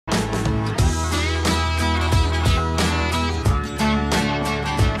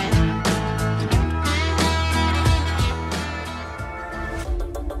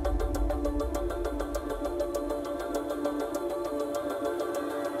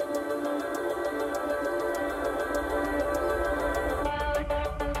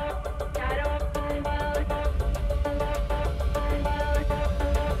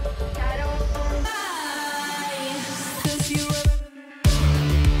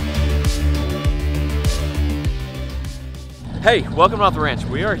Hey, welcome to Off the Ranch.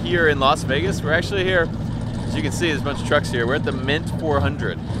 We are here in Las Vegas. We're actually here, as you can see, there's a bunch of trucks here. We're at the Mint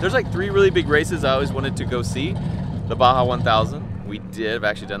 400. There's like 3 really big races I always wanted to go see. The Baja 1000, we did. I've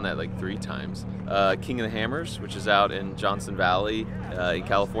actually done that like 3 times. King of the Hammers, which is out in Johnson Valley in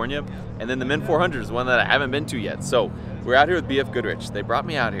California. And then the Mint 400 is one that I haven't been to yet. So we're out here with BF Goodrich. They brought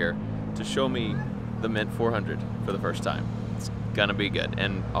me out here to show me the Mint 400 for the first time. It's gonna be good.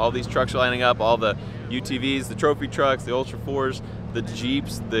 And all these trucks are lining up, all the UTVs, the trophy trucks, the Ultra 4s, the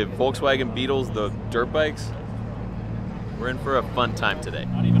Jeeps, the Volkswagen Beetles, the dirt bikes. We're in for a fun time today.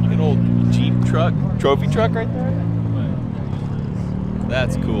 An old Jeep truck, trophy truck right there.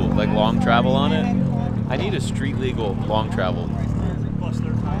 That's cool, like long travel on it. I need a street legal long travel.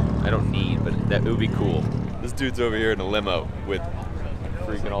 I don't need, but that would be cool. This dude's over here in a limo with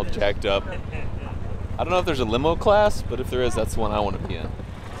freaking all jacked up. I don't know if there's a limo class, but if there is, that's the one I want to be in.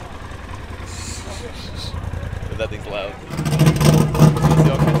 But that thing's loud.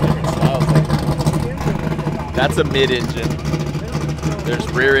 That's a mid-engine. There's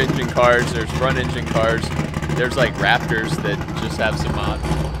rear-engine cars, there's front-engine cars. There's like Raptors that just have some mods.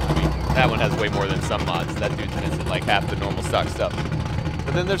 I mean, that one has way more than some mods. That dude's missing like half the normal stock stuff.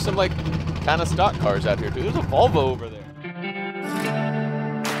 But then there's some like kind of stock cars out here too. There's a Volvo over there.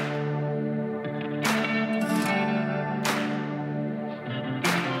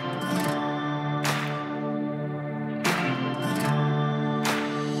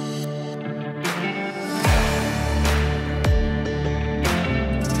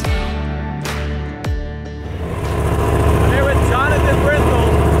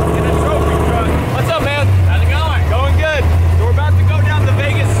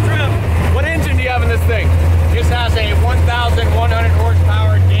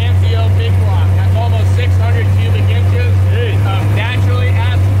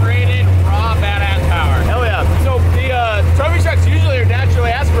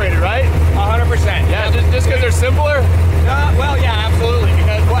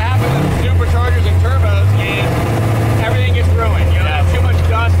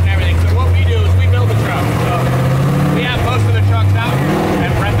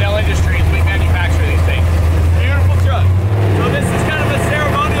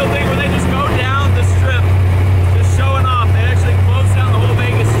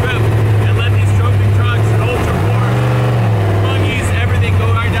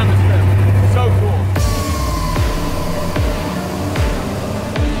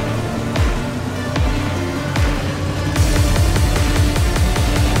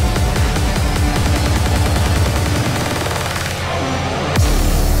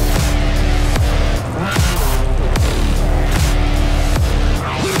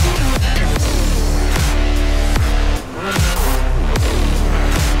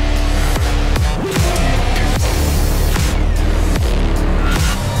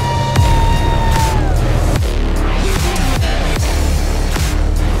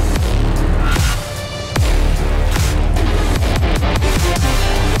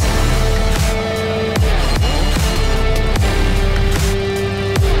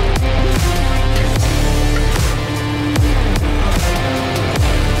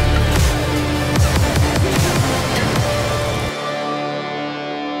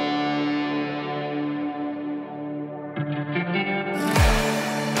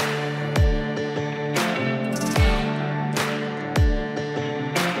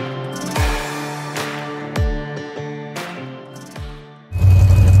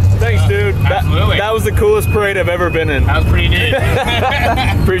 Absolutely. That was the coolest parade I've ever been in. That was pretty neat.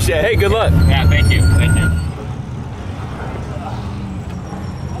 Appreciate it. Hey, good luck. Yeah, thank you. Thank you.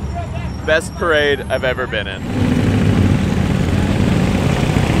 Best parade I've ever been in.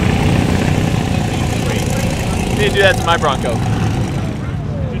 You need to do that to my Bronco.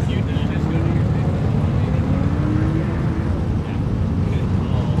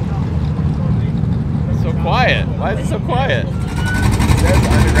 It's so quiet. Why is it so quiet? There's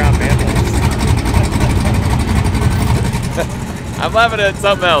underground bandits. I'm laughing at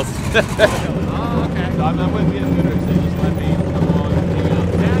something else. Oh, okay. So I'm not with BF Goodrich. They just let me come along and hang out.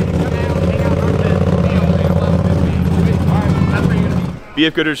 Yeah, you come out, hang out.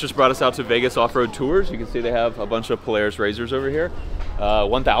 BF Goodrich just brought us out to Vegas off-road tours. You can see they have a bunch of Polaris Razors over here,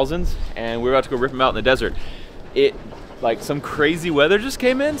 1000s, and we're about to go rip them out in the desert. Like some crazy weather just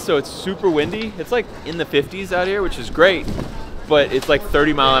came in, so it's super windy. It's like in the 50s out here, which is great. But it's like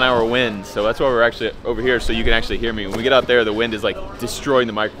 30-mile-an-hour wind, so that's why we're actually over here, so you can actually hear me. When we get out there, the wind is like destroying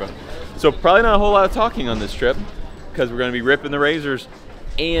the microphone. So probably not a whole lot of talking on this trip, because we're gonna be ripping the Razors,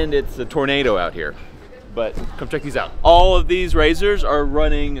 and it's a tornado out here. But come check these out. All of these Razors are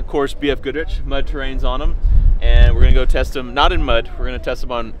running, of course, BF Goodrich, mud terrains on them. and we're gonna go test them, not in mud, we're gonna test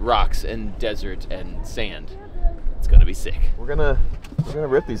them on rocks and desert and sand. It's gonna be sick. We're gonna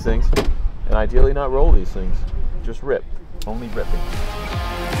rip these things, and ideally not roll these things. Just rip, only ripping.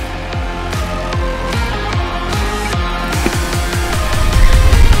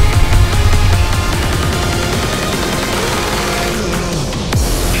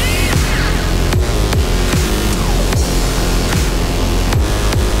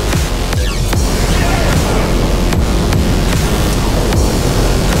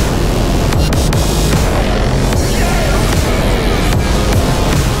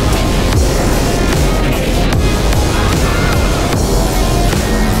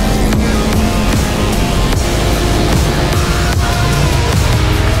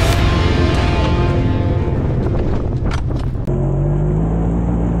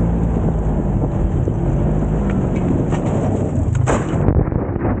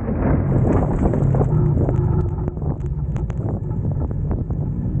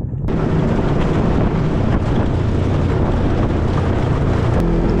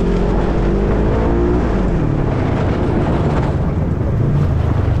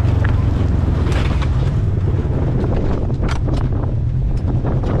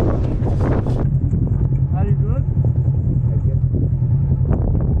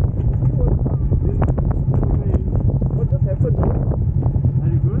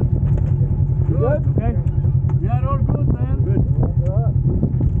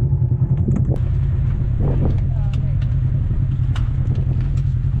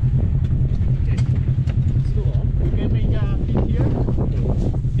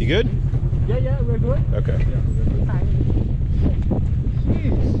 You good? Yeah, we're good. Okay.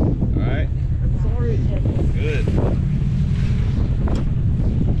 Jeez. All right. I'm sorry. Good.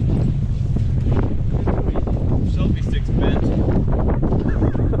 Selfie stick's bent.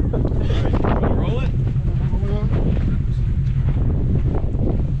 Alright, wanna roll it?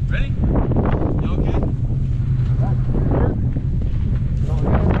 Ready? You okay?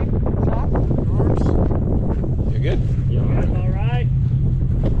 You're good? Yeah. All right.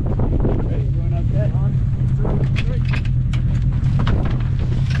 Ready? Going up that on. 2, 3.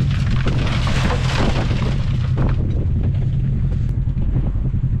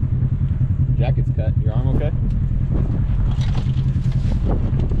 Jacket's cut. Your arm okay?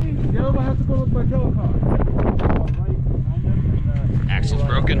 I have to go with my tail car. Axle's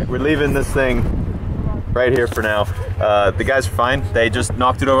broken. We're leaving this thing right here for now. The guys are fine. They just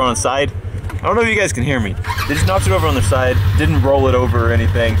knocked it over on the side. I don't know if you guys can hear me. They just knocked it over on their side, didn't roll it over or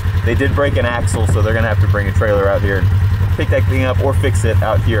anything. They did break an axle, so they're gonna have to bring a trailer out here and pick that thing up or fix it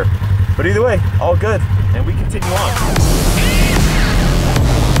out here. But either way, all good, and we continue on.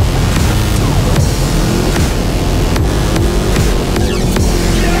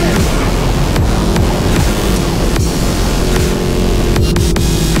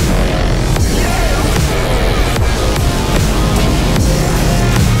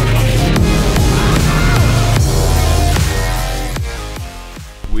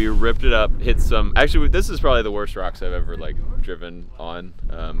 We ripped it up, hit some, actually this is probably the worst rocks I've ever like driven on.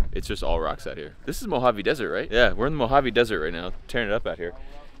 It's just all rocks out here. This is Mojave Desert, right? Yeah, we're in the Mojave Desert right now, tearing it up out here.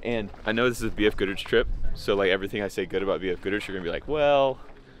 And I know this is a BF Goodrich trip, so like everything I say good about BF Goodrich, you're gonna be like, well,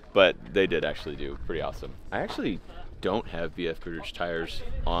 but they did actually do pretty awesome. I actually don't have BF Goodrich tires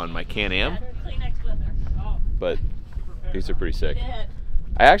on my Can-Am, but these are pretty sick.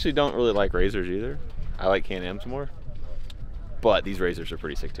 I actually don't really like Razors either. I like Can-Ams more. But these Razors are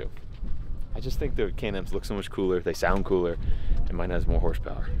pretty sick too. I just think the Can-Ams look so much cooler, they sound cooler, and mine has more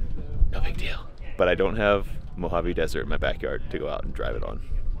horsepower. No big deal. But I don't have Mojave Desert in my backyard to go out and drive it on.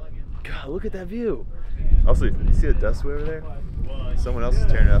 God, look at that view. Also, you see the dust way over there? Someone else is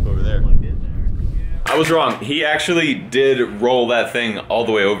tearing it up over there. I was wrong. He actually did roll that thing all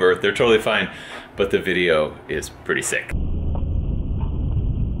the way over. They're totally fine, but the video is pretty sick.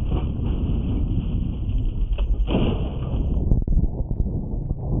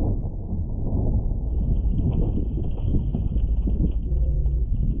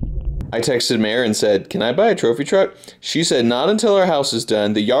 I texted Mare and said, can I buy a trophy truck? She said, not until our house is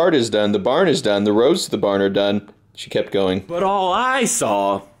done, the yard is done, the barn is done, the roads to the barn are done. She kept going. But all I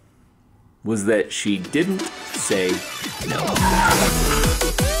saw was that she didn't say no.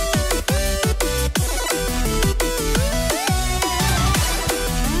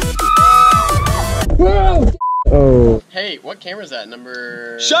 Whoa! Oh. Hey, what camera is that?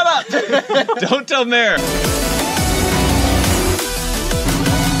 Number... Shut up! Don't tell Mare.